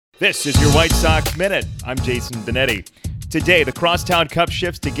This is your White Sox Minute. I'm Jason Benetti. Today, the Crosstown Cup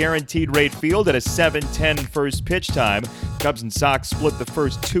shifts to guaranteed rate field at a 7:10 first pitch time. Cubs and Sox split the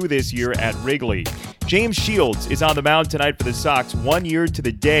first two this year at Wrigley. James Shields is on the mound tonight for the Sox, 1 year to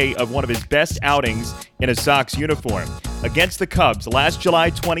the day of one of his best outings in a Sox uniform. Against the Cubs last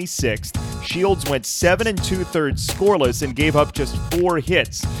July 26th, Shields went 7 2/3 scoreless and gave up just 4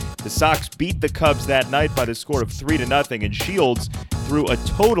 hits. The Sox beat the Cubs that night by the score of 3-0, and Shields threw a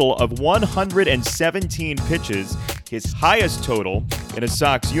total of 117 pitches, his highest total in a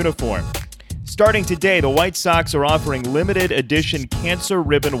Sox uniform. Starting today, the White Sox are offering limited edition Cancer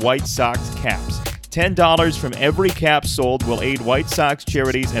Ribbon White Sox caps. $10 from every cap sold will aid White Sox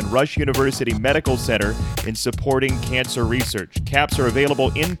charities and Rush University Medical Center in supporting cancer research. Caps are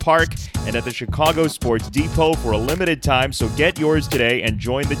available in park and at the Chicago Sports Depot for a limited time, so get yours today and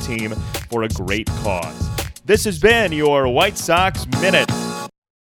join the team for a great cause. This has been your White Sox Minute.